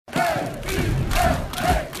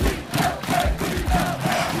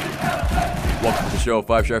show,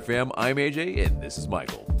 5 Star Fam. I'm AJ, and this is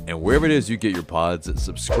Michael. And wherever it is you get your pods,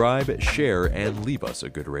 subscribe, share, and leave us a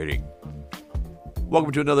good rating.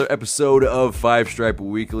 Welcome to another episode of 5 Stripe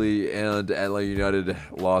Weekly, and Atlanta United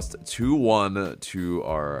lost 2-1 to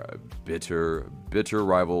our bitter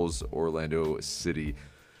rivals, Orlando City.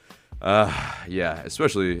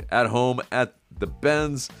 Especially at home at the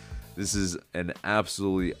Benz. This is an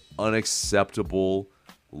absolutely unacceptable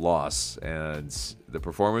loss, and the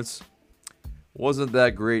performance wasn't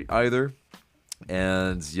that great either.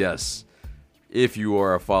 And yes, if you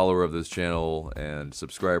are a follower of this channel and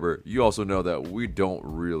subscriber, you also know that we don't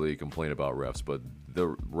really complain about refs, but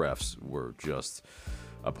the refs were just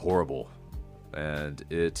abhorrible, and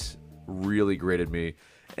it really grated me.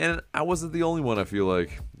 And I wasn't the only one. I feel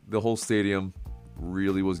like the whole stadium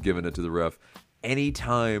really was giving it to the ref.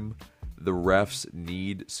 Anytime the refs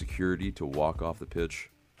need security to walk off the pitch,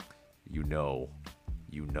 you know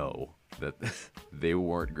that they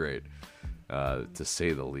weren't great, to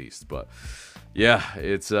say the least. But yeah,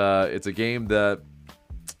 it's a game that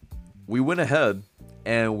we went ahead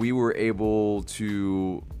and we were able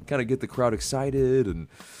to kind of get the crowd excited, and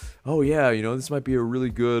oh yeah, this might be a really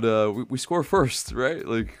good. We score first, right?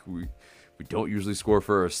 Like we don't usually score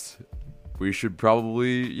first. We should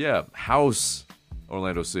probably house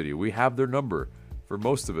Orlando City. We have their number for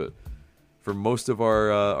most of it, for most of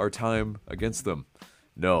our time against them.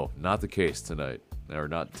 No, not the case tonight, or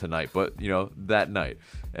not tonight, but that night.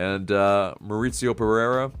 And Mauricio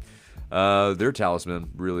Pereira, their talisman,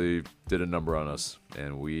 really did a number on us,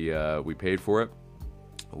 and we paid for it.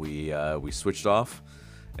 We switched off,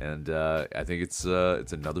 and I think it's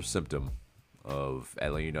another symptom of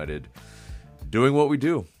Atlanta United doing what we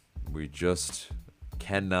do. We just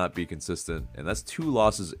cannot be consistent, and that's 2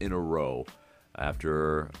 losses in a row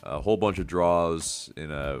after a whole bunch of draws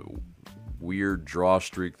in a weird draw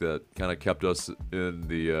streak that kind of kept us in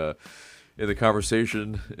the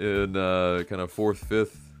conversation in kind of 4th,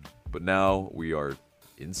 5th, but now we are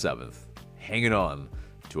in 7th, hanging on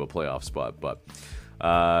to a playoff spot. But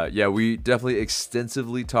we definitely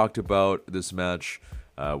extensively talked about this match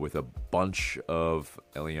with a bunch of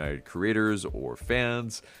Atlanta United creators or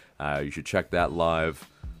fans. You should check that live.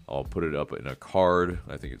 I'll put it up in a card.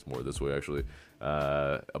 I think it's more this way, actually,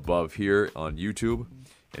 above here on YouTube.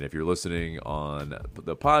 And if you're listening on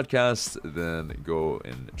the podcast, then go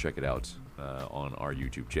and check it out on our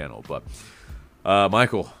YouTube channel. But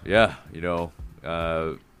Michael, your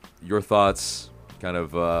thoughts kind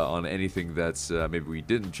of on anything that's maybe we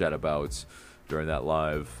didn't chat about during that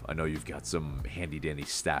live. I know you've got some handy-dandy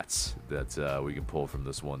stats that we can pull from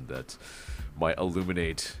this one that might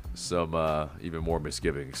illuminate some even more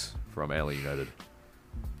misgivings from Atlanta United.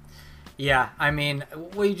 Yeah, I mean,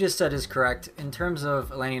 what you just said is correct. In terms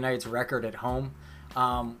of Atlanta United's record at home,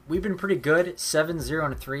 we've been pretty good.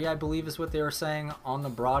 7-0-3, I believe, is what they were saying on the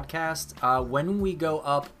broadcast. When we go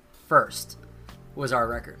up first was our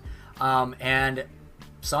record. And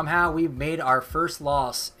somehow we made our first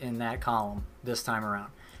loss in that column this time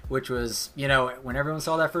around, which was, when everyone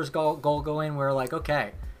saw that first goal go in, we were like,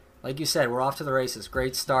 okay, like you said, we're off to the races.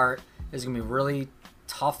 Great start. It's going to be a really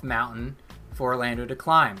tough mountain for Orlando to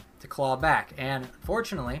climb, to claw back. And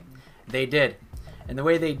fortunately, they did. And the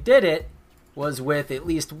way they did it was with at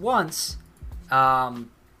least once,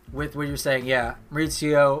 with what you're saying,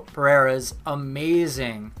 Mauricio Pereira's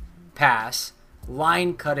amazing pass,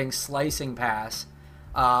 line-cutting, slicing pass,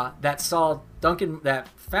 that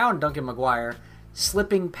found Duncan Maguire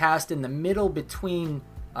slipping past in the middle between,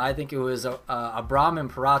 I think it was Abram and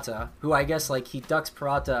Purata, who I guess he ducks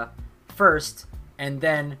Purata first, and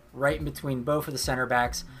then right in between both of the center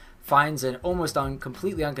backs, finds an almost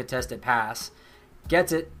completely uncontested pass,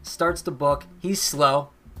 gets it, starts the book. He's slow,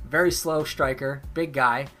 very slow striker, big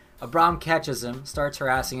guy. Abram catches him, starts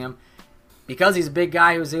harassing him. Because he's a big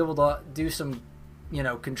guy, he was able to do some,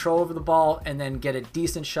 control over the ball and then get a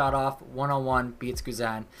decent shot off, 1-on-1, beats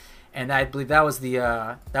Guzan. And I believe that was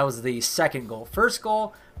the second goal. First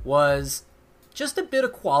goal was just a bit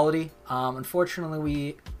of quality. Unfortunately,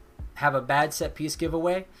 we have a bad set piece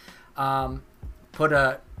giveaway. Put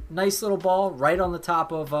a nice little ball right on the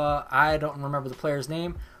top of, I don't remember the player's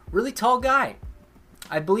name, really tall guy.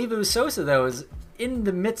 I believe it was Sosa, though, was in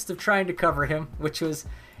the midst of trying to cover him, which was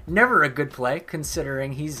never a good play,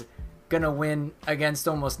 considering he's going to win against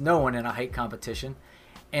almost no one in a height competition.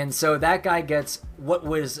 And so that guy gets what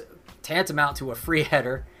was tantamount to a free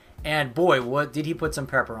header, and boy, what did he put some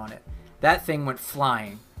pepper on it. That thing went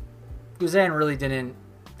flying. Guzan really didn't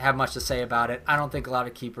have much to say about it. I don't think a lot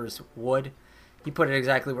of keepers would. He put it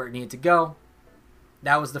exactly where it needed to go.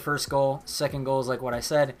 That was the first goal. Second goal is like what I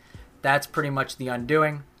said. That's pretty much the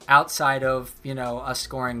undoing. outside of, us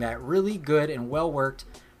scoring that really good and well-worked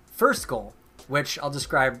first goal, which I'll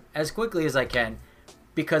describe as quickly as I can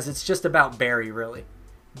because it's just about Barry, really.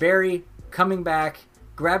 Barry coming back,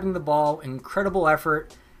 grabbing the ball, incredible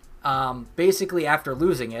effort, basically after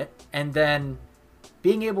losing it, and then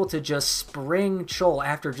being able to just spring Chol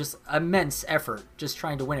after just immense effort, just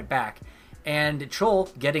trying to win it back. And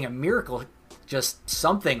Chol getting a miracle, just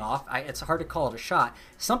something off. It's hard to call it a shot.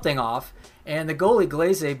 Something off. And the goalie,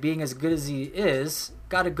 Glaze, being as good as he is,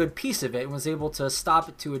 got a good piece of it and was able to stop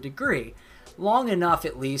it to a degree. Long enough,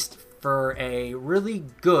 at least, for a really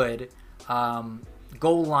good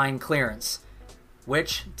goal line clearance,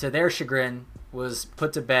 which, to their chagrin, was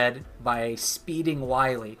put to bed by a speeding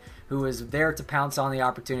Wiley, who was there to pounce on the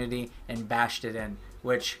opportunity and bashed it in,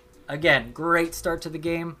 which, again, great start to the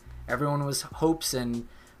game. Everyone was hopes and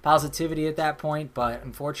positivity at that point, but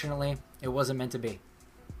unfortunately, it wasn't meant to be.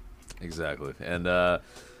 Exactly. And, that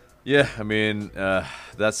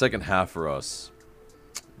second half for us,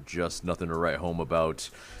 just nothing to write home about.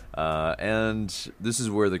 And this is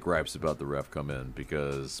where the gripes about the ref come in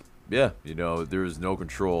because, there is no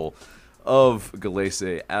control of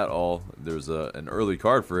Galese at all. There's an early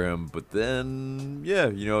card for him, but then,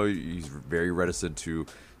 he's very reticent to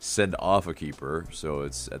send off a keeper. So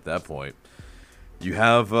it's at that point, you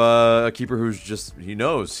have a keeper who's just, he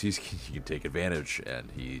knows he can take advantage, and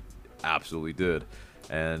he absolutely did.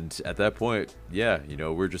 And at that point,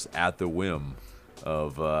 we're just at the whim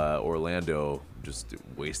of Orlando just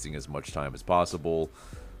wasting as much time as possible.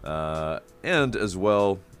 And as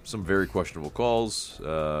well, some very questionable calls.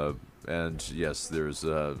 And yes, there's,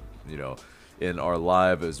 in our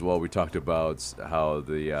live as well, we talked about how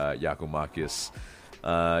the Yakumakis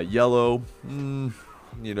yellow,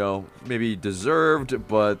 maybe deserved,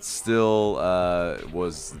 but still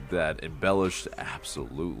was that embellished?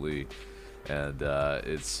 Absolutely. And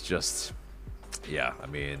it's just,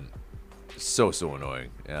 so annoying.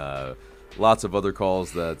 Lots of other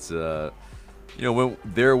calls that,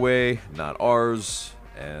 went their way, not ours.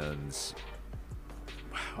 And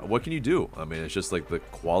what can you do? I mean, it's just like the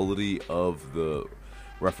quality of the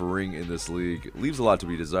refereeing in this league leaves a lot to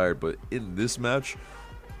be desired. But in this match,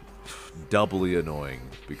 doubly annoying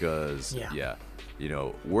because,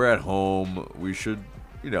 we're at home. We should,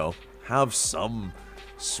 have some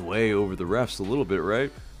sway over the refs a little bit,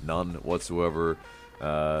 right? None whatsoever.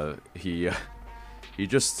 He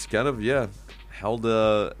just kind of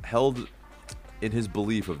held in his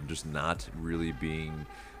belief of just not really being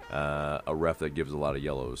a ref that gives a lot of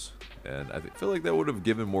yellows, and I feel like that would have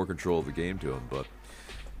given more control of the game to him, but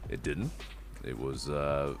it didn't. It was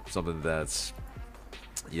something that's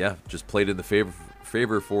just played in the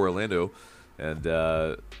favor for Orlando, and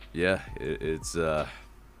it's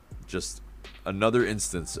just another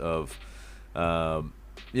instance of the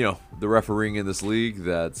refereeing in this league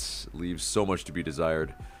that leaves so much to be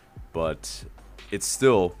desired. But it's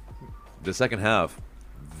still the second half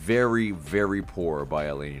very, very poor by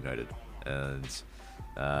Atlanta United, and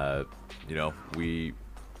we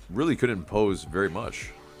really couldn't impose very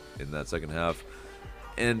much in that second half,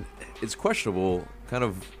 and it's questionable kind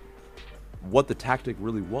of what the tactic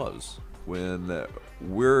really was when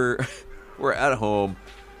we're at home.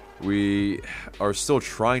 We are still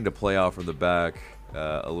trying to play out from the back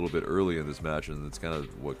a little bit early in this match, and that's kind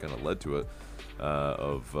of what kind of led to it,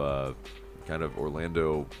 kind of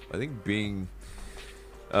Orlando, I think, being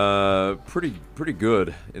pretty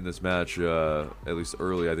good in this match, at least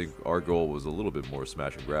early. I think our goal was a little bit more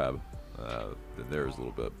smash and grab than theirs a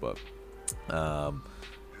little bit, but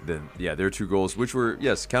then their two goals, which were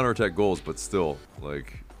counterattack goals, but still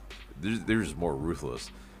like they're just more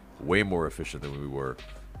ruthless, way more efficient than we were,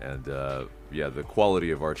 and the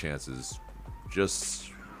quality of our chances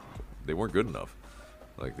just they weren't good enough.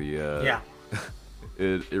 Like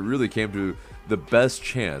it really came to the best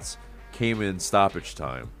chance came in stoppage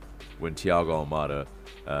time when Thiago Almada,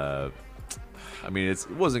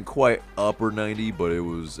 it wasn't quite upper 90, but it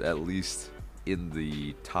was at least in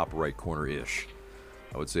the top right corner-ish.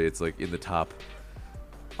 I would say it's like in the top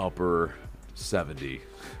upper 70,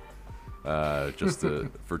 just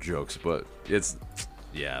for jokes. But it's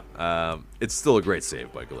still a great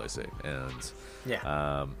save by Galese. And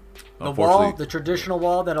the traditional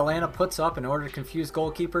wall that Atlanta puts up in order to confuse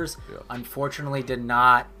goalkeepers, unfortunately did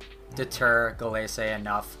not deter Galese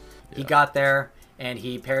enough. He got there and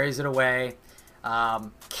he parries it away,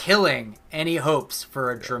 killing any hopes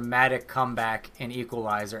for a dramatic comeback and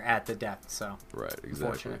equalizer at the death. So right,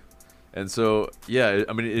 exactly. And so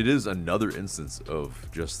it is another instance of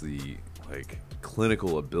just the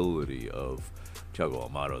clinical ability of Thiago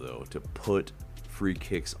Almada, though, to put free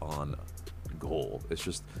kicks on goal. It's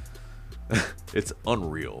just, it's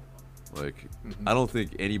unreal. Like, I don't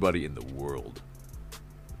think anybody in the world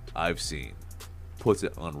I've seen puts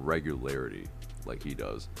it on regularity like he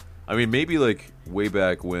does. I mean, maybe like way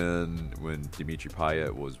back when Dimitri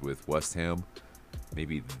Payet was with West Ham,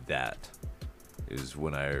 maybe that is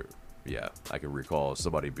when I can recall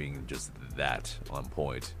somebody being just that on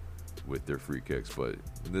point with their free kicks. But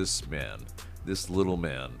this little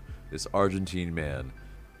man, this Argentine man,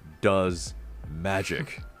 does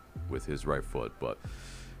magic with his right foot. But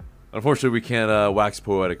unfortunately, we can't wax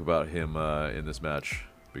poetic about him in this match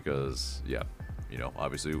because,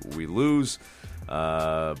 obviously we lose.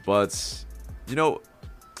 But,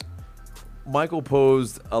 Michael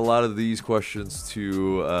posed a lot of these questions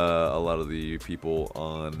to a lot of the people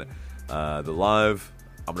on the live.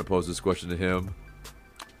 I'm going to pose this question to him.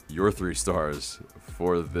 Your 3 stars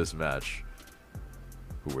for this match,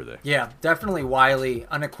 who were they? Yeah, definitely Wiley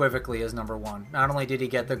unequivocally is number 1. Not only did he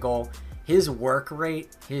get the goal, his work rate,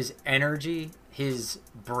 his energy, his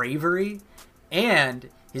bravery, and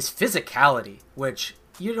his physicality, which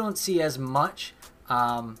you don't see as much.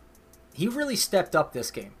 He really stepped up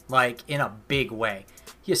this game, like in a big way.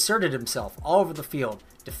 He asserted himself all over the field,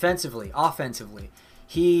 defensively, offensively.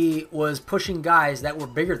 He was pushing guys that were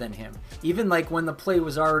bigger than him. Even like when the play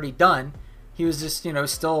was already done, he was just,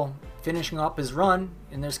 still finishing up his run,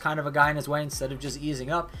 and there's kind of a guy in his way. Instead of just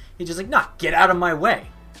easing up, he's just like, nah, get out of my way.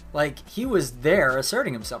 Like, he was there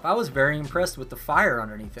asserting himself. I was very impressed with the fire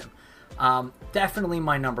underneath him. Definitely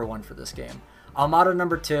my number 1 for this game. Almada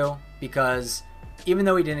number 2, because even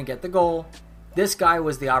though he didn't get the goal, this guy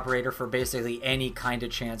was the operator for basically any kind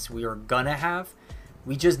of chance we were gonna have.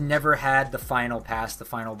 We just never had the final pass, the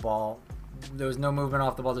final ball. There was no movement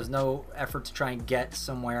off the ball. There's no effort to try and get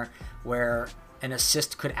somewhere where an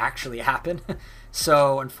assist could actually happen.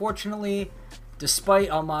 So unfortunately, despite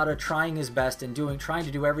Almada trying his best and trying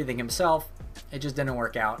to do everything himself, it just didn't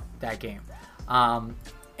work out that game.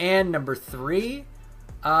 And number 3,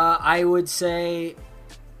 I would say,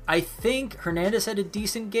 I think Hernandez had a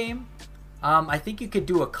decent game. I think you could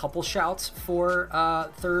do a couple shouts for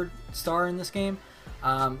 3rd star in this game.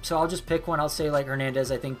 So I'll just pick one. I'll say like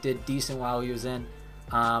Hernandez, I think, did decent while he was in.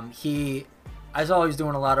 I saw he was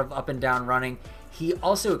doing a lot of up and down running. He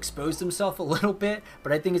also exposed himself a little bit,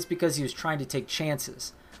 but I think it's because he was trying to take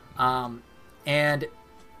chances. And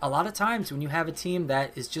a lot of times when you have a team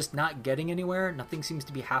that is just not getting anywhere, nothing seems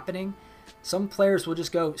to be happening, some players will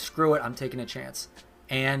just go, screw it, I'm taking a chance.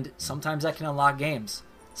 And sometimes that can unlock games.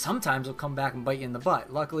 Sometimes it'll come back and bite you in the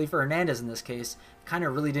butt. Luckily for Hernandez in this case, kind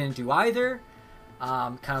of really didn't do either.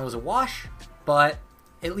 Kind of was a wash, but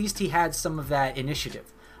at least he had some of that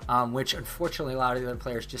initiative, which unfortunately a lot of the other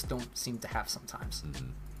players just don't seem to have sometimes.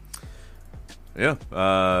 Yeah,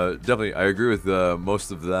 definitely. I agree with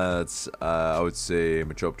most of that. I would say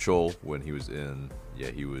Machop Chol, when he was in,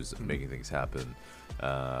 he was making things happen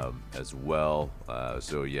as well.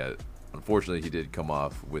 So, unfortunately, he did come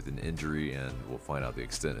off with an injury, and we'll find out the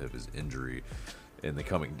extent of his injury in the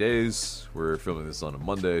coming days. We're filming this on a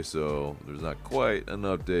Monday, so there's not quite an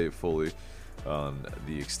update fully on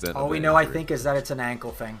the extent of all we know, I think, is that it's an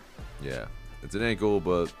ankle thing. Yeah, it's an ankle,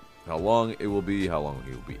 but how long it will be, how long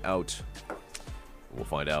he will be out, we'll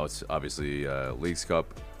find out. Obviously, Leagues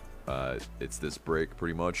Cup, it's this break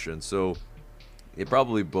pretty much, and so it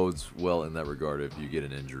probably bodes well in that regard if you get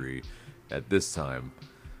an injury at this time.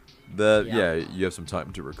 That you have some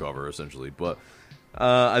time to recover essentially, but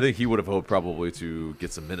I think he would have hoped probably to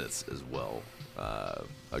get some minutes as well, a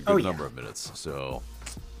good number of minutes. So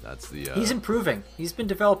that's the. He's improving. He's been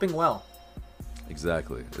developing well.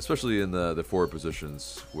 Exactly, especially in the forward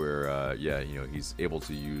positions where he's able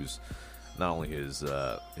to use not only his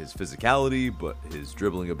physicality but his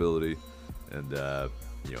dribbling ability and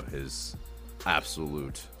his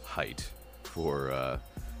absolute height for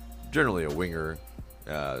generally a winger.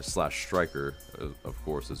 Slash striker, of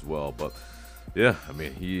course, as well. But yeah, I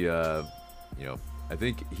mean, he, I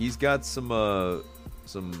think he's got some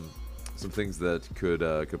things that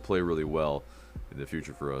could play really well in the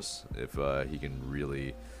future for us if he can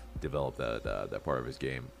really develop that part of his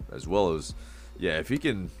game, as well as if he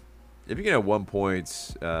can at one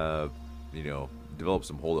point develop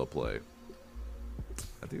some hold up play.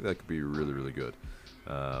 I think that could be really, really good,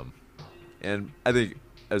 and I think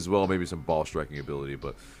as well maybe some ball striking ability.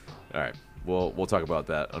 But all right, we'll talk about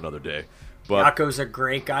that another day. But Yako's a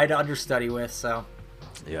great guy to understudy with, so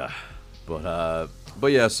yeah. But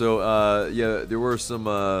yeah, so there were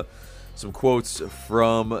some quotes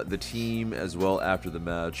from the team as well after the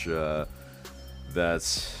match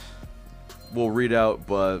that we'll read out,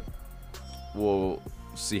 but we'll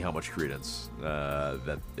see how much credence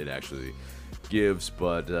that it actually gives.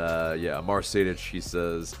 But yeah, Amar Sadic, he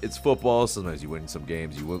says it's football. Sometimes you win some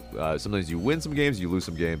games. Sometimes you win some games. You lose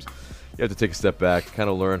some games. You have to take a step back, kind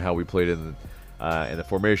of learn how we played in the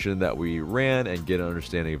formation that we ran, and get an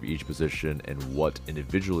understanding of each position and what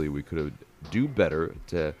individually we could do better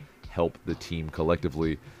to help the team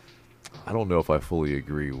collectively. I don't know if I fully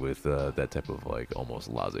agree with that type of like almost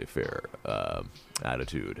laissez-faire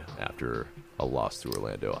attitude after a loss to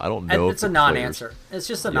Orlando. I don't know. It's a non-answer. It's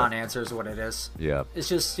just a non-answer is what it is. Yeah. It's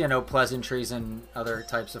just, pleasantries and other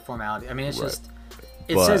types of formality. I mean, it's Right. just...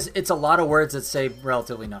 says it's a lot of words that say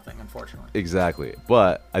relatively nothing, unfortunately. Exactly.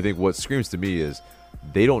 But I think what screams to me is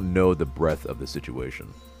they don't know the breadth of the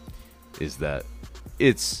situation. Is that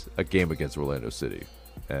it's a game against Orlando City.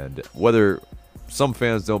 And whether some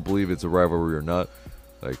fans don't believe it's a rivalry or not,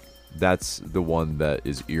 like that's the one that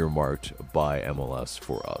is earmarked by MLS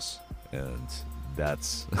for us. And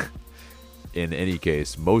that's, in any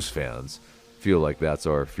case, most fans feel like that's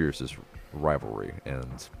our fiercest rivalry.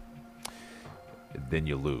 And then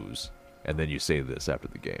you lose, and then you say this after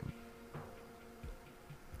the game.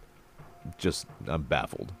 I'm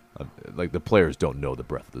baffled. Like the players don't know the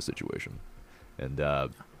breadth of the situation, and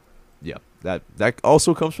yeah, that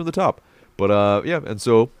also comes from the top. But yeah, and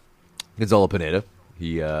so Gonzalo Pineda,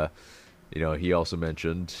 he also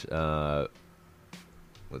mentioned.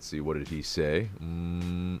 Let's see, what did he say?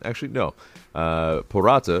 Actually, no.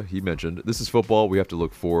 Porata, he mentioned, this is football. We have to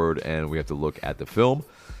look forward, and we have to look at the film.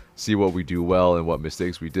 See what we do well and what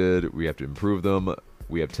mistakes we did. We have to improve them.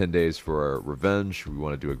 We have 10 days for our revenge. We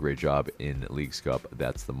want to do a great job in Leagues Cup.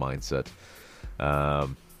 That's the mindset.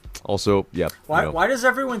 Also, yeah. Why does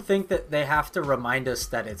everyone think that they have to remind us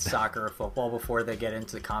that it's soccer or football before they get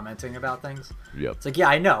into commenting about things? Yep. It's like, yeah,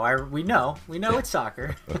 I know. We know it's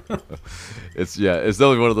soccer. It's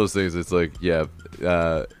definitely one of those things. It's like, yeah,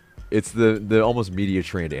 it's the almost media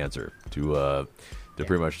trained answer to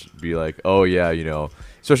pretty much be like, oh yeah,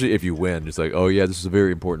 especially if you win, it's like, oh yeah, this is a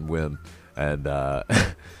very important win, and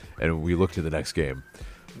and we look to the next game.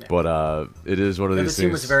 Yeah. But it is one of these things. The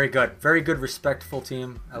team was very good, respectful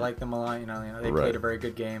team. I like them a lot. They played a very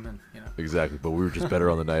good game, and exactly. But we were just better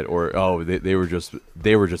on the night, or they were just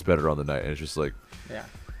better on the night, and it's just like,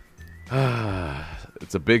 yeah,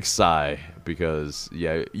 it's a big sigh because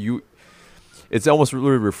it's almost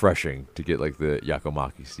really refreshing to get like the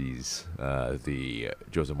Giacomakis, the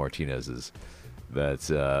Jose Martinez's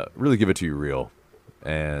that really give it to you real,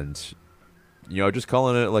 and just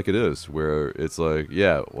calling it like it is, where it's like,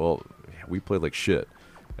 yeah, well, we played like shit,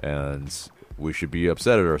 and we should be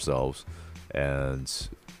upset at ourselves, and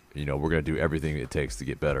we're gonna do everything it takes to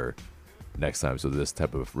get better next time, so this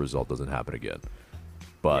type of result doesn't happen again.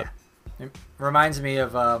 But it reminds me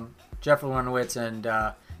of Jeff Lenowitz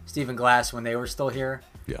and Stephen Glass when they were still here.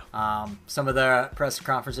 Yeah. Some of the press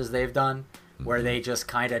conferences they've done where they just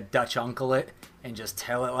kind of Dutch uncle it and just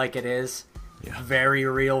tell it like it is. Yeah. Very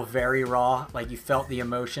real, very raw. Like you felt the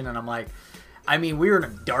emotion, and I'm like, I mean, we were in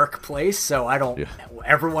a dark place, so I don't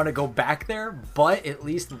ever want to go back there, but at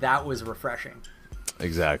least that was refreshing.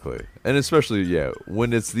 Exactly. And especially,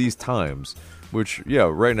 when it's these times, which,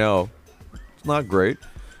 right now, it's not great.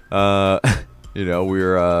 We're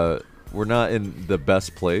not in the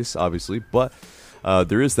best place, obviously, but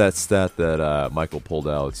there is that stat that Michael pulled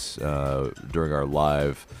out during our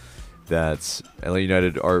live that LA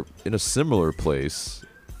United are in a similar place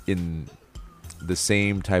in the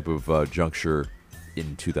same type of juncture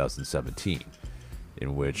in 2017,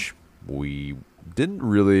 in which we didn't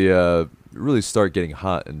really start getting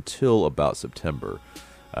hot until about September,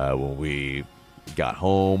 when we got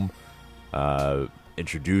home,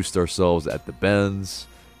 introduced ourselves at the Benz,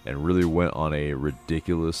 and really went on a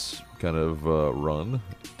ridiculous kind of run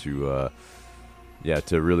to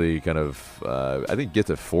really kind of, I think, get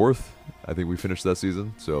to fourth. I think we finished that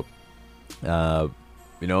season. So, it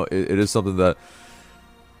is something that,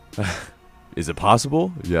 is it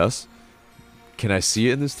possible? Yes. Can I see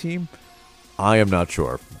it in this team? I am not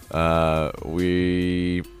sure.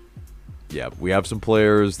 We have some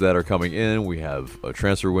players that are coming in. We have a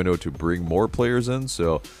transfer window to bring more players in.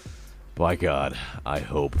 So, by God, I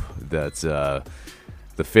hope that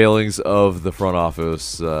the failings of the front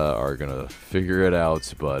office are going to figure it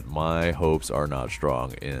out. But my hopes are not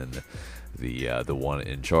strong in the one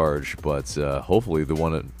in charge. But hopefully the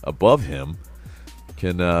one above him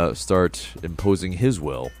can start imposing his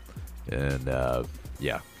will and,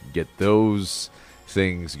 get those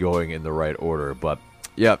things going in the right order. But,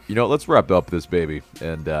 let's wrap up this baby.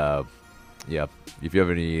 And, if you have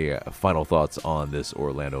any final thoughts on this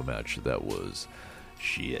Orlando match, that was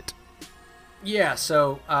shit. Yeah,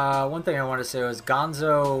 so one thing I want to say was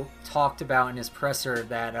Gonzo talked about in his presser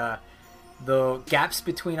that the gaps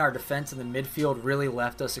between our defense and the midfield really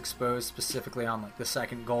left us exposed, specifically on like the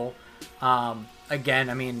second goal. Again,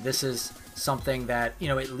 I mean, this is something that, you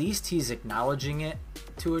know, at least he's acknowledging it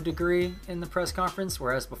to a degree in the press conference,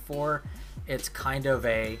 whereas before it's kind of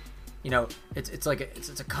a, you know, it's like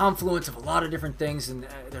it's a confluence of a lot of different things, and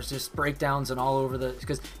there's just breakdowns and all over the,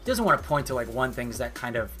 because he doesn't want to point to like one thing that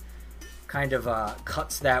kind of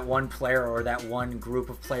cuts that one player or that one group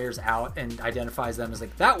of players out and identifies them as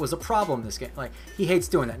like, that was a problem this game. Like, he hates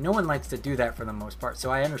doing that. No one likes to do that for the most part, so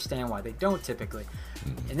I understand why they don't typically.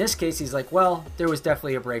 In this case, he's like, well, there was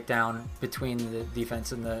definitely a breakdown between the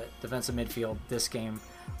defense and the defensive midfield this game.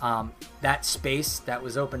 That space that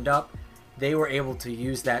was opened up, they were able to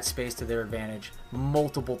use that space to their advantage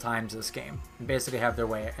multiple times this game and basically have their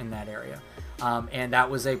way in that area. And that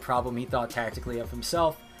was a problem he thought tactically of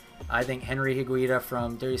himself. I think Henry Higuita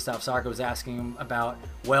from Dirty Stop Soccer was asking him about,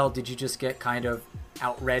 well, did you just get kind of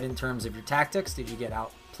outread in terms of your tactics? Did you get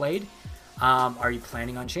outplayed? Are you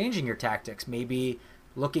planning on changing your tactics? Maybe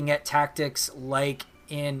looking at tactics like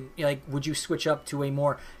would you switch up to a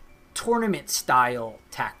more tournament style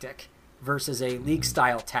tactic versus a league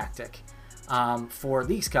style tactic for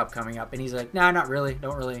Leagues Cup coming up? And he's like, nah, not really.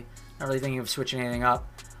 Not really thinking of switching anything up.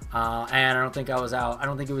 And I don't think I was out. I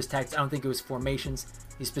don't think it was tactics. I don't think it was formations.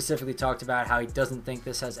 He specifically talked about how he doesn't think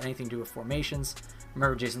this has anything to do with formations.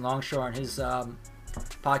 Remember, Jason Longshore on his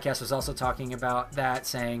podcast was also talking about that,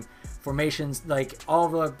 saying formations, like all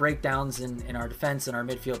the breakdowns in our defense and our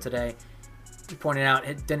midfield today, he pointed out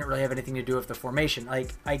it didn't really have anything to do with the formation.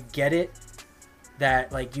 Like, I get it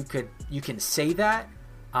that like you can say that,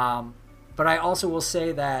 but I also will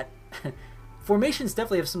say that formations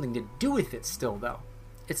definitely have something to do with it still, though.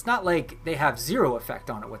 It's not like they have zero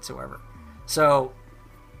effect on it whatsoever. So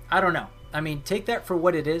I don't know. I mean, take that for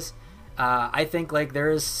what it is. I think like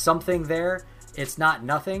there is something there. It's not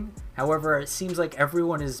nothing. However, it seems like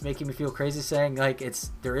everyone is making me feel crazy, saying like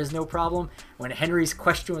there is no problem. When Henry's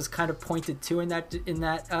question was kind of pointed to in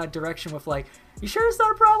that direction, with like, you sure it's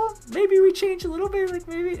not a problem? Maybe we change a little bit, like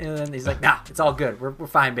maybe. And then he's like, nah, it's all good. We're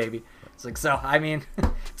fine, baby. It's like, so I mean,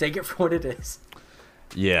 take it for what it is.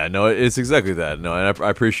 Yeah, no, it's exactly that. No, and I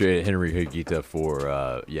appreciate Henry Higuita for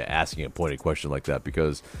asking a pointed question like that,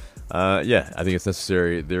 because I think it's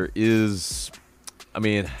necessary. There is, I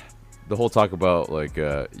mean, the whole talk about like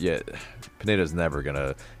Pineda's never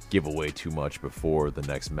gonna give away too much before the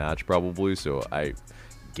next match probably, so I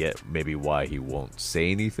get maybe why he won't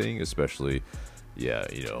say anything, especially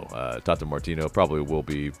Tata Martino probably will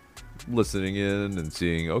be listening in and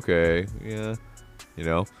seeing, okay,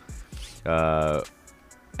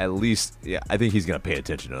 at least, I think he's going to pay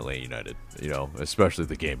attention to Atlanta United, especially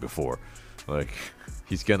the game before. Like,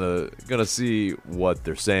 he's gonna see what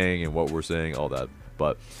they're saying and what we're saying, all that.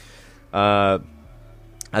 But I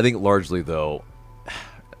think largely, though,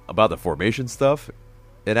 about the formation stuff,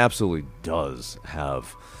 it absolutely does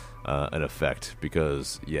have an effect,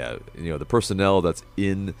 because, the personnel that's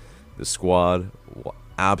in the squad will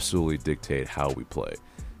absolutely dictate how we play.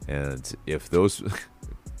 And if those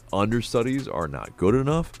understudies are not good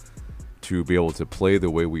enough to be able to play the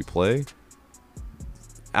way we play,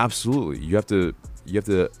 absolutely you have to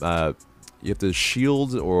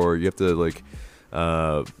shield, or you have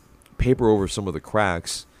to paper over some of the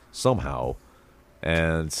cracks somehow.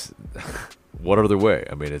 And what other way?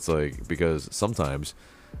 I mean, it's like, because sometimes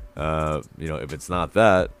if it's not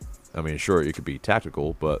that, I mean, sure, it could be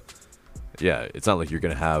tactical, but it's not like you're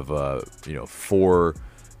gonna have four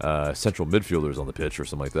central midfielders on the pitch or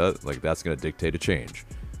something like that. Like, that's going to dictate a change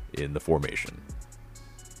in the formation.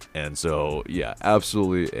 And so,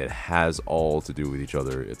 absolutely, it has all to do with each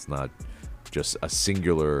other. It's not just a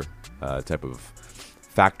singular type of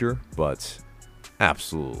factor, but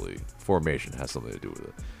absolutely, formation has something to do with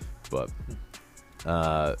it. But,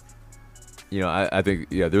 I think,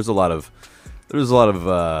 there's a lot of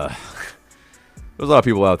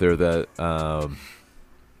people out there that,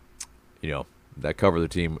 that cover the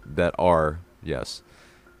team that are,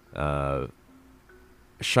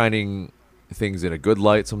 shining things in a good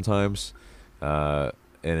light sometimes, and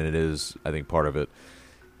it is, I think, part of it.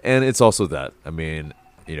 And it's also that, I mean,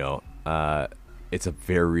 it's a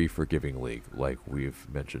very forgiving league, like we've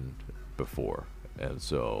mentioned before, and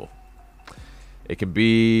so it can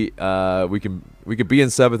be, we could be in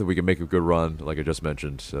seventh, and we can make a good run, like I just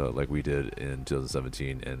mentioned, like we did in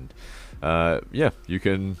 2017, and you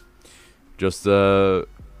can just not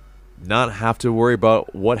have to worry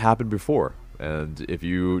about what happened before. And if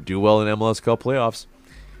you do well in MLS Cup playoffs,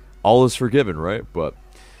 all is forgiven, right? But,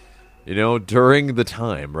 during the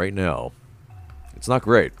time right now it's not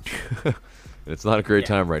great. It's not a great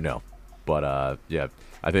time right now. But yeah,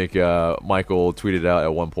 I think Michael tweeted out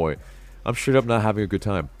at one point, "I'm straight up not having a good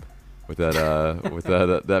time with that with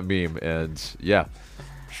that meme." And yeah,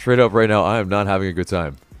 straight up right now, I am not having a good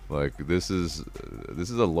time. Like this is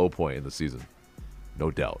a low point in the season,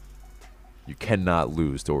 no doubt. You cannot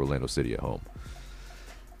lose to Orlando City at home.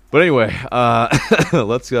 But anyway,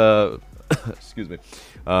 let's excuse me.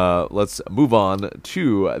 Let's move on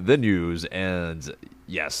to the news. And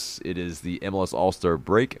yes, it is the MLS All-Star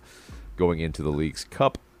break going into the League's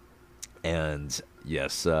Cup. And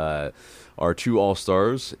yes, our two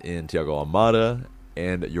All-Stars in Thiago Almada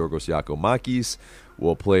and Yorgos Giacomakis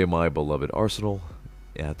will play my beloved Arsenal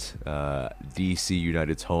at DC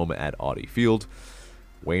United's home at Audi Field.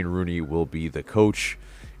 Wayne Rooney will be the coach.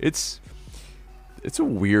 It's a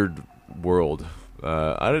weird world.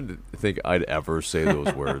 I didn't think I'd ever say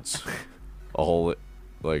those words all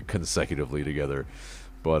like consecutively together.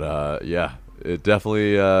 But yeah, it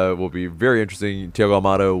definitely will be very interesting. Thiago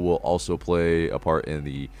Almada will also play a part in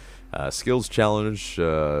the Skills Challenge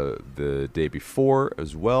the day before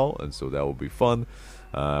as well, and so that will be fun.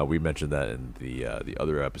 We mentioned that in the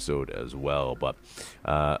other episode as well. But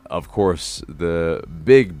of course, the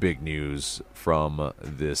big news from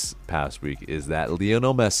this past week is that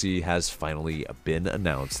Lionel Messi has finally been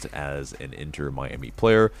announced as an Inter Miami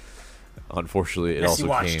player. Unfortunately, it also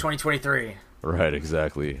Watch came 2023. Right,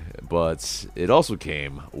 exactly. But it also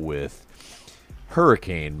came with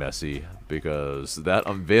Hurricane Messi, because that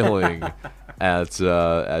unveiling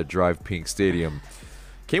at Drive Pink Stadium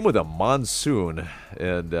came with a monsoon,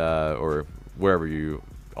 and or wherever you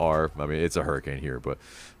are. I mean, it's a hurricane here, but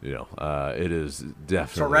you know, it is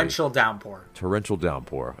definitely torrential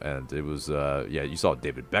downpour, and it was yeah. You saw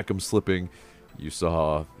David Beckham slipping. You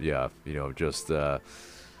saw just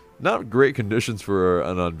not great conditions for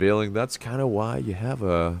an unveiling. That's kind of why you have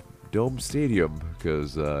a dome stadium,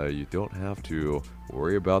 because you don't have to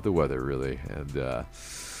worry about the weather really,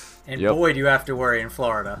 and yep. Boy, do you have to worry in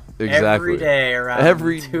Florida. Exactly. Every day around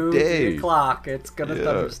 2 o'clock, it's going to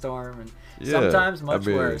thunderstorm, and sometimes much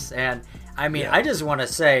worse. And, I mean, I just want to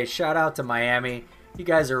say, shout out to Miami. You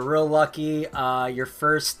guys are real lucky. Your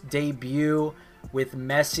first debut with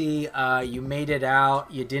Messi, you made it out.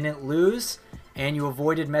 You didn't lose, and you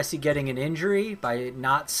avoided Messi getting an injury by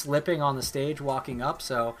not slipping on the stage walking up.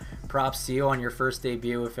 So props to you on your first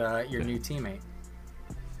debut with your new teammate.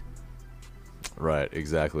 Right,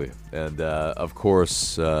 exactly. And, of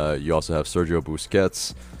course, you also have Sergio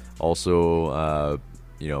Busquets, also,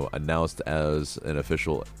 announced as an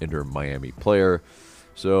official Inter Miami player.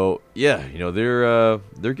 So, yeah, they're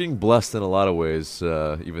getting blessed in a lot of ways,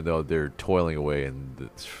 even though they're toiling away in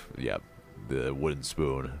the wooden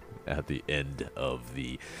spoon at the end of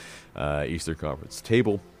the Eastern Conference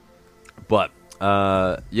table. But,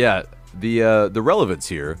 the relevance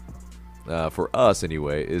here, for us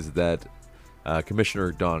anyway, is that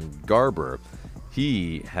Commissioner Don Garber,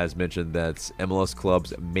 he has mentioned that MLS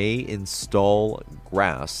clubs may install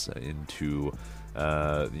grass into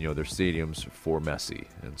their stadiums for Messi.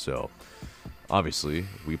 And so, obviously,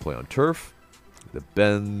 we play on turf. The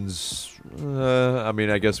Benz,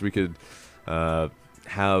 I guess we could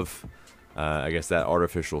have, that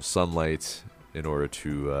artificial sunlight in order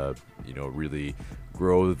to, really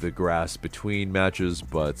grow the grass between matches.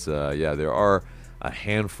 But, there are a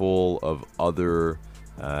handful of other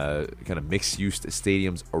kind of mixed-use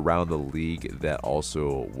stadiums around the league that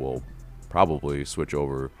also will probably switch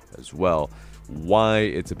over as well. Why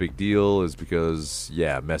it's a big deal is because,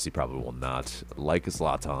 Messi probably will not, like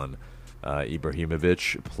Zlatan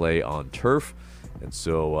Ibrahimovic, play on turf. And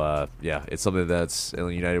so, it's something that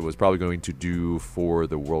Atlanta United was probably going to do for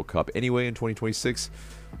the World Cup anyway in 2026.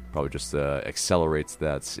 Probably just accelerates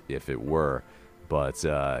that if it were. But,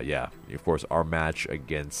 of course, our match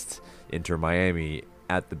against Inter Miami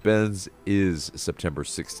at the Benz is September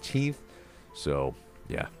 16th. So,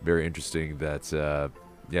 very interesting that,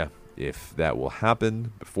 if that will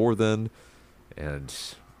happen before then, and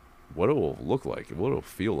what it will look like, what it will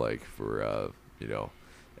feel like for,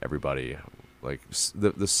 everybody. Like,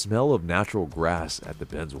 the smell of natural grass at the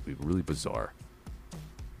Benz will be really bizarre.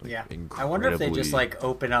 Like, I wonder if they just,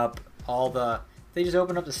 open up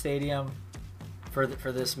the stadium for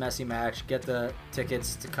this Messi match, get the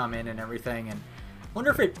tickets to come in and everything, and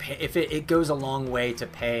wonder if it goes a long way to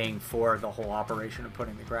paying for the whole operation of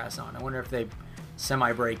putting the grass on. I wonder if they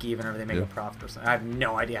semi-break even, or if they make a profit or something. I have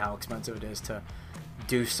no idea how expensive it is to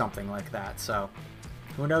do something like that. So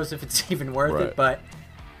who knows if it's even worth it? But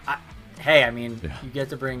you get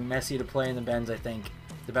to bring Messi to play in the Benz. I think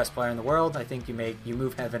the best player in the world. I think you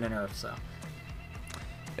move heaven and earth. So.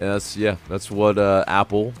 That's what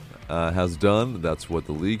Apple has done. That's what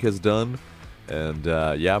the league has done. And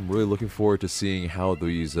I'm really looking forward to seeing how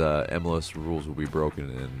these MLS rules will be broken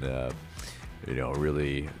and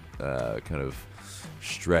really kind of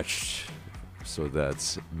stretched so that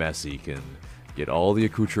Messi can get all the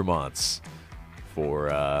accoutrements for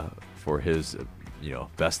his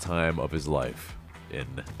best time of his life in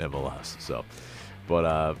MLS. So,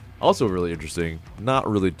 but also really interesting, not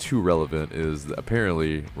really too relevant, is that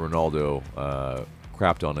apparently Ronaldo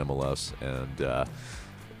crapped on MLS and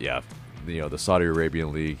the Saudi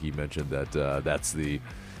Arabian league. He mentioned that that's the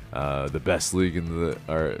best league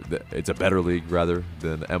it's a better league rather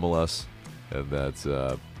than MLS, and that's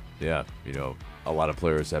a lot of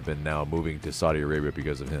players have been now moving to Saudi Arabia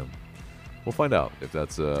because of him. We'll find out if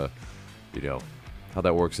that's how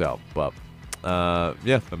that works out. But I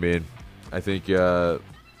mean, I think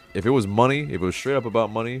if it was money, if it was straight up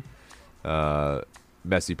about money,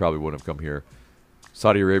 Messi probably wouldn't have come here.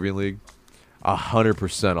 Saudi Arabian league,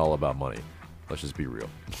 100% all about money. Let's just be real.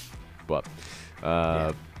 But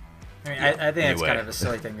I think it's kind of a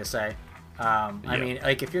silly thing to say. I mean,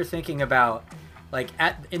 like, if you're thinking about, like,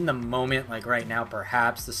 in the moment, like right now,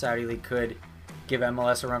 perhaps the Saudi league could give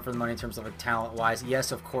MLS a run for the money in terms of, like, talent-wise.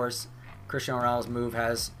 Yes, of course, Cristiano Ronaldo's move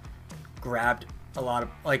has grabbed a lot of,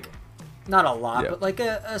 like, not a lot, but like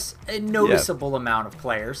a noticeable amount of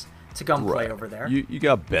players to come play over there. You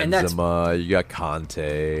got Benzema, you got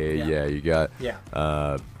Conte, you got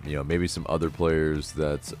maybe some other players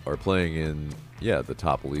that are playing in the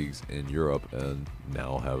top leagues in Europe and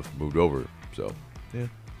now have moved over. So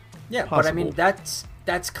but I mean that's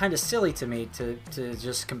kind of silly to me to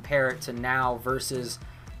just compare it to now versus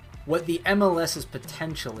what the MLS's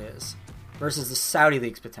potential is versus the Saudi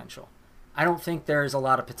League's potential. I don't think there's a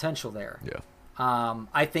lot of potential there.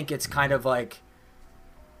 I think it's kind of like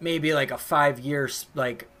maybe like a 5-year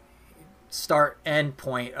like start end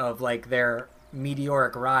point of like their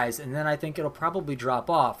meteoric rise, and then I think it'll probably drop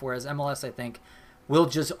off, whereas MLS I think will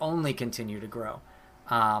just only continue to grow.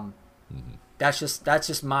 That's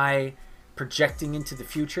just my projecting into the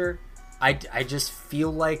future. I just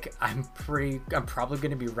feel like I'm probably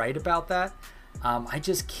going to be right about that. I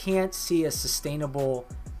just can't see a sustainable,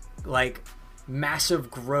 like, massive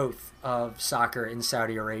growth of soccer in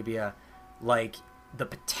Saudi Arabia. Like, the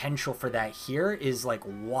potential for that here is like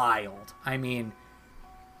wild. I mean,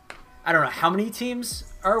 I don't know how many teams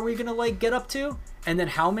are we gonna like get up to, and then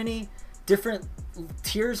how many different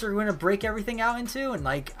tiers are going to break everything out into, and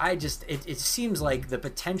like it seems like the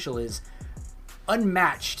potential is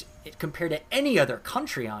unmatched compared to any other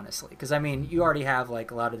country, honestly. Because I mean, you already have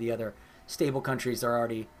like a lot of the other stable countries are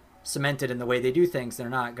already cemented in the way they do things. They're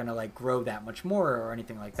not going to like grow that much more or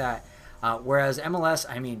anything like that. Whereas MLS,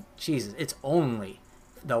 I mean, Jesus, it's only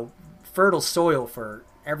the fertile soil for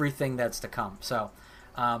everything that's to come. So,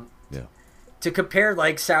 to compare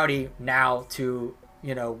like Saudi now to,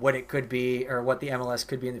 you know, what it could be or what the MLS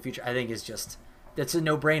could be in the future, I think is just, that's a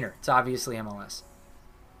no-brainer. It's obviously MLS.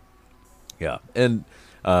 Yeah, and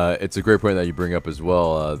it's a great point that you bring up as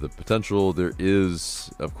well. The potential, there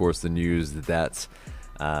is, of course, the news that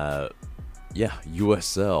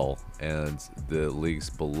USL and the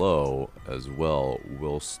leagues below as well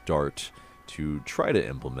will start to try to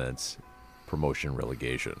implement promotion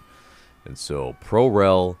relegation. And so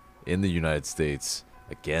Pro-Rel in the United States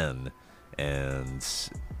again, and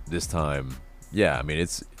this time, I mean,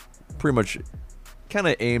 it's pretty much kind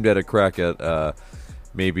of aimed at a crack at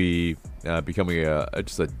maybe becoming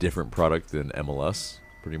just a different product than MLS,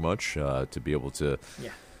 pretty much, to be able to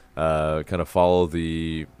kind of follow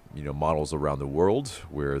the models around the world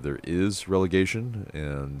where there is relegation,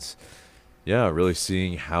 and really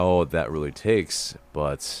seeing how that really takes.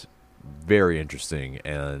 But very interesting.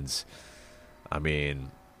 And I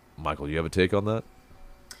mean, Michael, do you have a take on that?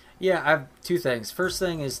 Yeah, I have two things. First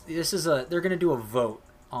thing is they're going to do a vote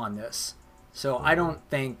on this. So I don't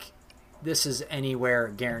think this is anywhere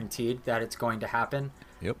guaranteed that it's going to happen.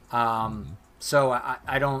 Yep. So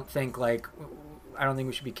I don't think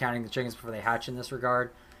we should be counting the chickens before they hatch in this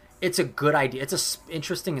regard. It's a good idea. It's a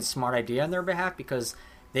interesting and smart idea on their behalf because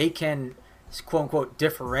they can, quote unquote,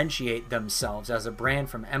 differentiate themselves as a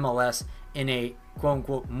brand from MLS in a quote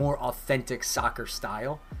unquote more authentic soccer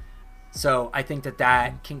style. So I think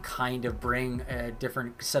that can kind of bring a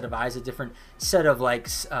different set of eyes, a different set of like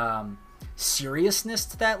seriousness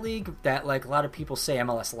to that league that like a lot of people say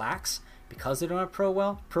MLS lacks because they don't have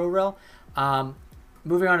Pro-Rel.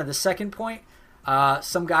 Moving on to the second point,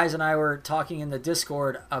 some guys and I were talking in the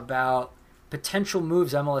Discord about potential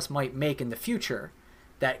moves MLS might make in the future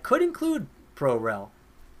that could include Pro-Rel.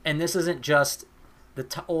 And this isn't just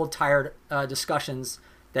the old tired discussions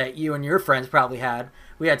that you and your friends probably had,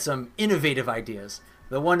 we had some innovative ideas.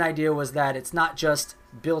 The one idea was that it's not just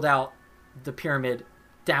build out the pyramid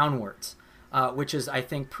downwards, which is, I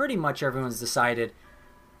think, pretty much everyone's decided.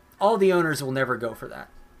 All the owners will never go for that.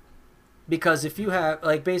 Because if you have,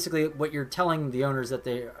 like, basically what you're telling the owners that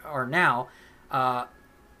they are now,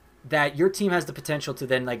 that your team has the potential to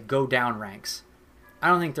then, like, go down ranks. I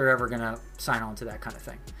don't think they're ever going to sign on to that kind of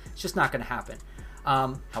thing. It's just not going to happen.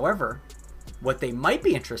 However, what they might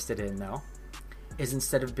be interested in, though, is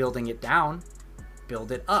instead of building it down,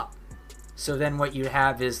 build it up. So then what you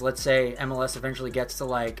have is, let's say MLS eventually gets to,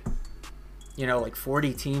 like,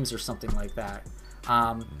 40 teams or something like that.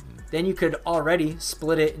 Then you could already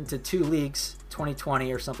split it into 2 leagues,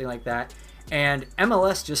 2020 or something like that. And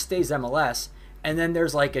MLS just stays MLS. And then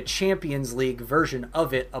there's like a Champions League version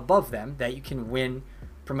of it above them that you can win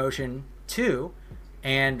promotion to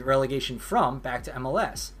and relegation from back to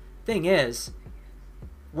MLS. Thing is,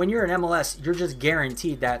 when you're in MLS, you're just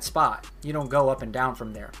guaranteed that spot. You don't go up and down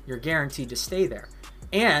from there. You're guaranteed to stay there.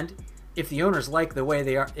 And if the owners like the way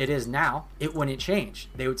it is now, it wouldn't change.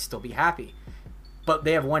 They would still be happy. But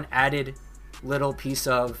they have one added little piece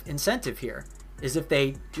of incentive here, is if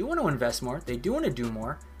they do want to invest more, they do want to do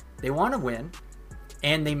more, they want to win,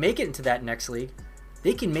 and they make it into that next league,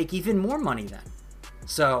 they can make even more money then.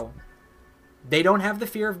 So they don't have the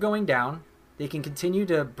fear of going down. They can continue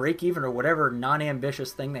to break even or whatever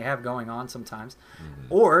non-ambitious thing they have going on sometimes.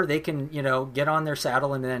 Mm-hmm. Or they can, get on their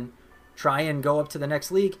saddle and then try and go up to the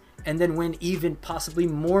next league and then win even possibly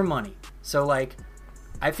more money. So, like,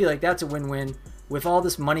 I feel like that's a win-win. With all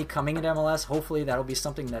this money coming into MLS, hopefully that'll be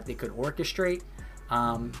something that they could orchestrate.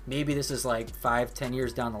 Maybe this is like 5-10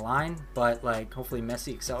 years down the line, but like hopefully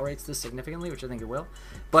Messi accelerates this significantly, which I think it will.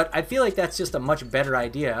 But I feel like that's just a much better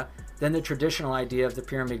idea than the traditional idea of the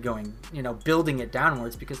pyramid going, building it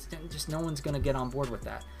downwards, because just no one's going to get on board with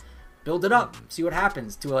that. Build it up, see what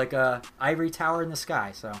happens to like a ivory tower in the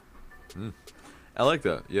sky. So. I like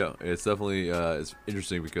that. Yeah, it's definitely it's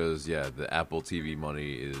interesting because the Apple TV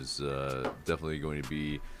money is definitely going to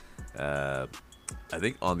be, I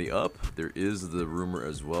think, on the up. There is the rumor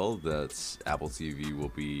as well that Apple TV will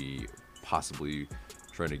be possibly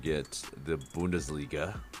trying to get the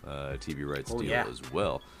Bundesliga TV rights deal as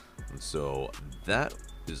well. And so that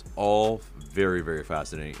is all very, very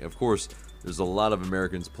fascinating. Of course, there's a lot of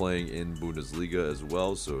Americans playing in Bundesliga as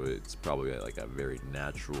well, so it's probably like a very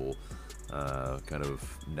natural kind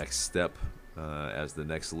of next step as the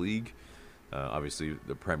next league. Obviously,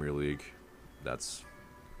 the Premier League, that's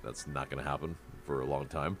not going to happen for a long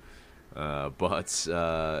time. But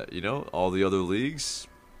all the other leagues,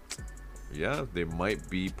 they might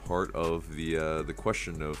be part of the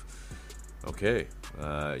question of, okay,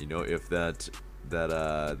 if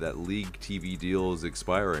that league TV deal is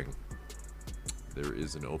expiring, there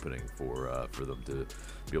is an opening for them to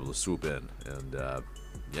be able to swoop in.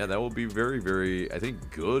 And that will be very, very, I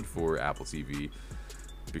think, good for Apple TV,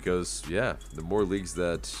 because the more leagues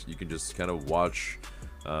that you can just kind of watch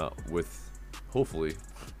with hopefully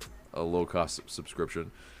a low cost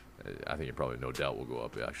subscription, I think it probably no doubt will go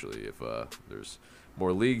up actually if there's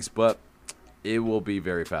more leagues, but it will be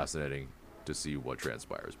very fascinating to see what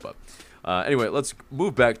transpires. But anyway, let's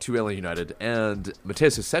move back to LA United, and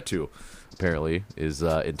Matheus Rossetto apparently is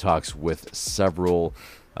in talks with several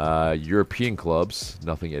European clubs.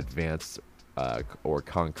 Nothing advanced or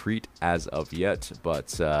concrete as of yet,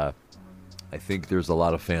 but I think there's a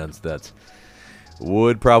lot of fans that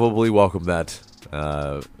would probably welcome that.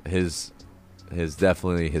 His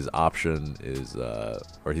definitely his option is,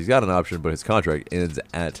 or he's got an option, but his contract ends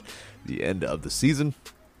at the end of the season.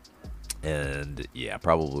 And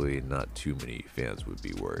probably not too many fans would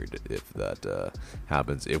be worried if that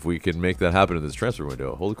happens. If we can make that happen in this transfer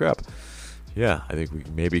window, holy crap! I think we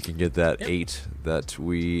maybe can get that 8 that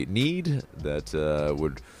we need. That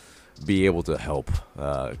would be able to help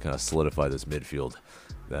kind of solidify this midfield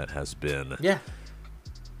that has been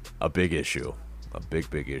a big issue, a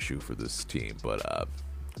big issue for this team. But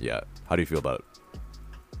how do you feel about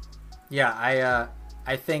it?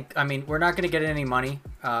 I think, we're not going to get any money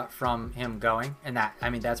from him going, and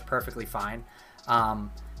that's perfectly fine.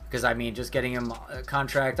 Because, just getting him a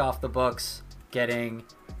contract off the books, getting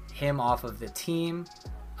him off of the team,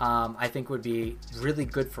 I think would be really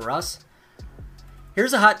good for us.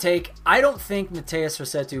 Here's a hot take. I don't think Matheus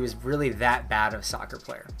Rossetto is really that bad of a soccer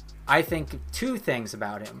player. I think 2 things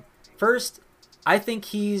about him. First, I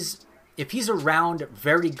think if he's around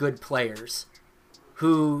very good players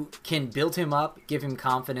who can build him up, give him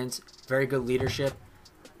confidence, very good leadership,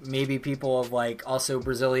 maybe people of also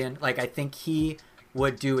Brazilian, I think he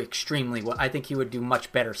would do extremely well. I think he would do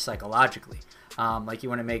much better psychologically. Like you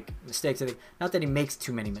want to make mistakes. I think, not that he makes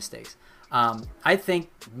too many mistakes. I think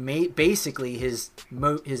basically his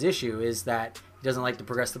issue is that he doesn't like to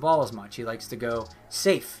progress the ball as much. He likes to go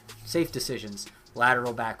safe decisions,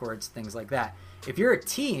 lateral, backwards, things like that. If you're a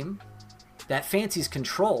team that fancies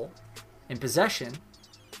control and possession,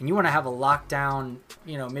 and you want to have a lockdown,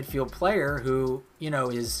 midfield player who,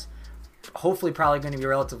 is hopefully probably going to be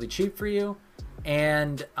relatively cheap for you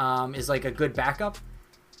and is like a good backup,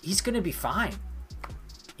 he's going to be fine.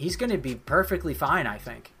 He's going to be perfectly fine, I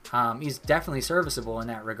think. He's definitely serviceable in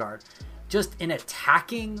that regard. Just an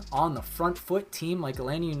attacking on the front foot team like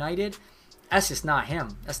Atlanta United, that's just not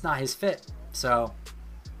him. That's not his fit. So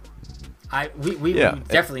we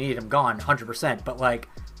definitely need him gone 100%. But like,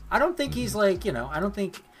 I don't think he's like, I don't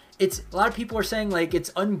think it's, a lot of people are saying like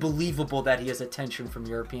it's unbelievable that he has attention from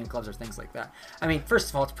European clubs or things like that. I mean, first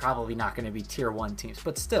of all, it's probably not going to be tier 1 teams,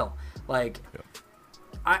 but still, like,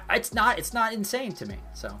 it's not insane to me.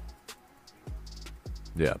 So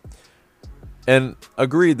yeah, and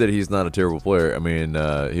agreed that he's not a terrible player. I mean,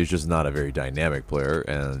 he's just not a very dynamic player,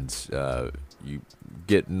 and you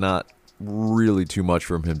get not really too much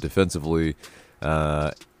from him defensively,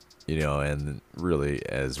 and really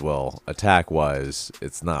as well attack-wise,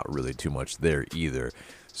 it's not really too much there either.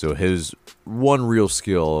 So his one real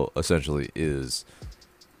skill essentially is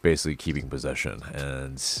basically keeping possession.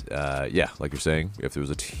 And like you're saying, if there was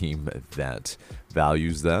a team that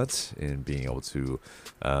values that and being able to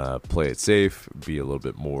play it safe, be a little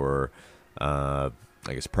bit more,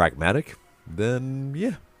 pragmatic,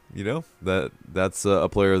 then that's a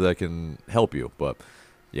player that can help you. But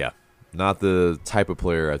yeah, not the type of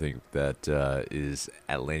player I think that is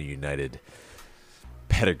Atlanta United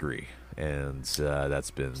pedigree, and that's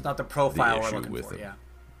been it's not the profile the we're issue looking with for. him. Yeah.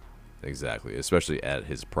 Exactly, especially at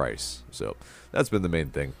his price. So that's been the main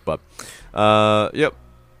thing. But,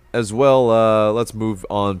 as well, let's move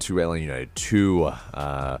on to Atlanta United 2.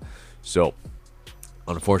 So,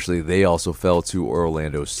 unfortunately, they also fell to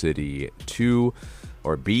Orlando City 2,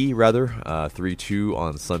 or B, rather, 3-2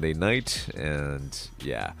 on Sunday night. And,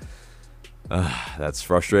 that's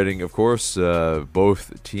frustrating, of course.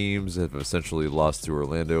 Both teams have essentially lost to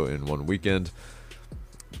Orlando in one weekend.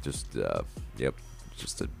 Just a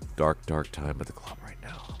dark time at the club right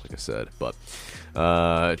now, like I said. But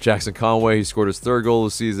Jackson Conway, he scored his 3rd goal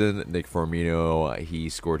of the season. Nick Firmino, he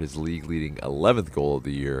scored his league-leading 11th goal of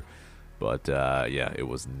the year. But, it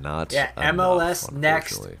was not enough, MLS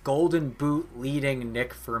next, Golden Boot leading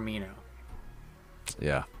Nick Firmino.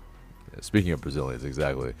 Yeah. Speaking of Brazilians,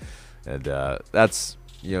 exactly. And that's,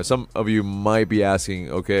 some of you might be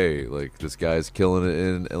asking, okay, like, this guy's killing it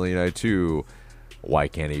in Atlanta United 2. Why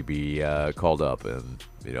can't he be called up and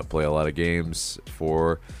play a lot of games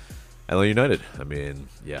for Atlanta United? I mean,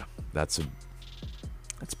 that's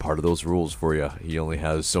part of those rules for you. He only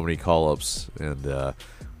has so many call-ups, and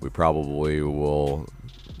we probably will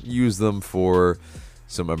use them for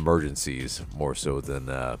some emergencies more so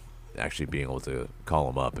than actually being able to call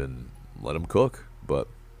him up and let him cook. But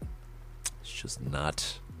it's just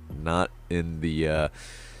not in the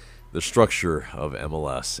structure of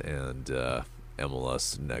MLS and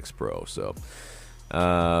MLS Next Pro. So,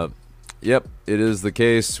 it is the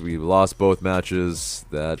case. We lost both matches.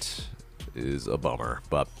 That is a bummer.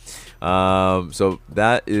 But so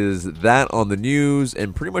that is that on the news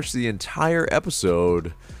and pretty much the entire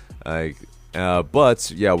episode.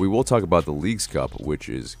 But we will talk about the Leagues Cup, which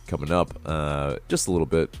is coming up just a little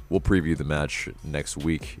bit. We'll preview the match next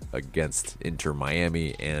week against Inter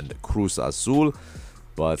Miami and Cruz Azul.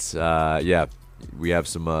 But we have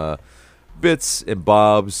some bits and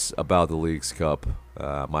bobs about the Leagues Cup.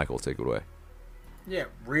 Michael, take it away. Yeah,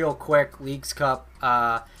 real quick. Leagues Cup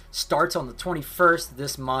starts on the 21st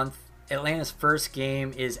this month. Atlanta's first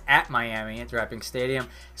game is at Miami at the Epic Stadium,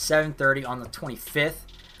 7:30 on the 25th.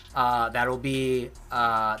 That'll be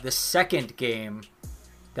the second game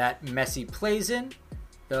that Messi plays in.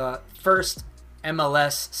 The first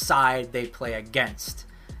MLS side they play against.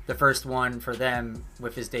 The first one for them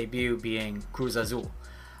with his debut being Cruz Azul.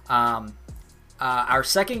 Our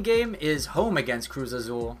second game is home against Cruz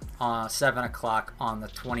Azul 7 o'clock on the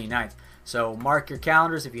 29th. So mark your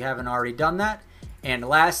calendars if you haven't already done that. And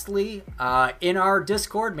lastly, in our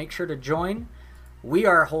Discord, make sure to join. We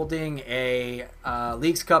are holding a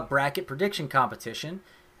Leagues Cup bracket prediction competition.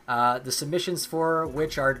 The submissions for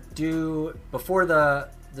which are due before the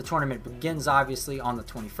tournament begins, obviously, on the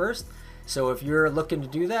 21st. So if you're looking to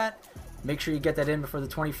do that, make sure you get that in before the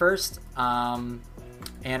 21st.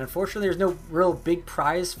 And unfortunately, there's no real big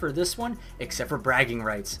prize for this one, except for bragging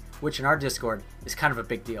rights, which in our Discord is kind of a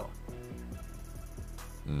big deal.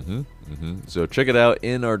 So check it out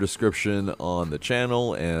in our description on the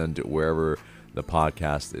channel and wherever the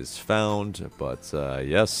podcast is found. But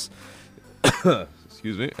yes,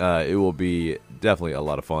 excuse me, it will be definitely a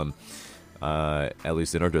lot of fun, at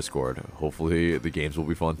least in our Discord. Hopefully the games will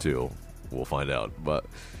be fun too. We'll find out. But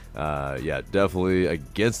yeah, definitely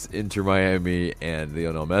against Inter Miami and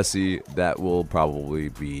Lionel Messi, that will probably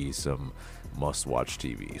be some must-watch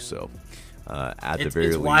TV. So at the very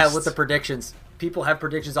least, it's wild with the predictions. People have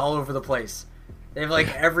predictions all over the place. They have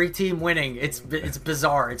like every team winning. It's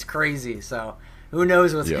bizarre. It's crazy. So who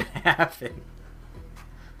knows what's going to happen?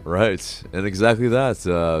 Right, and exactly that.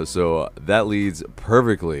 So that leads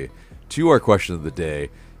perfectly to our question of the day.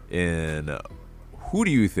 In who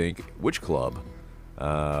do you think, which club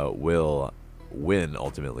will win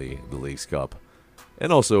ultimately the Leagues Cup?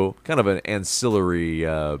 And also kind of an ancillary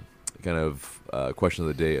question of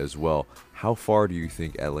the day as well. How far do you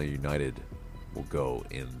think Atlanta United will go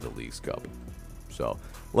in the Leagues Cup? So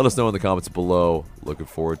let us know in the comments below. Looking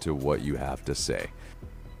forward to what you have to say.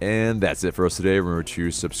 And that's it for us today. Remember to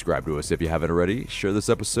subscribe to us if you haven't already. Share this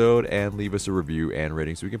episode and leave us a review and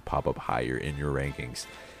rating so we can pop up higher in your rankings.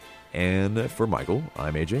 And for Michael,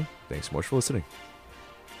 I'm AJ. Thanks so much for listening.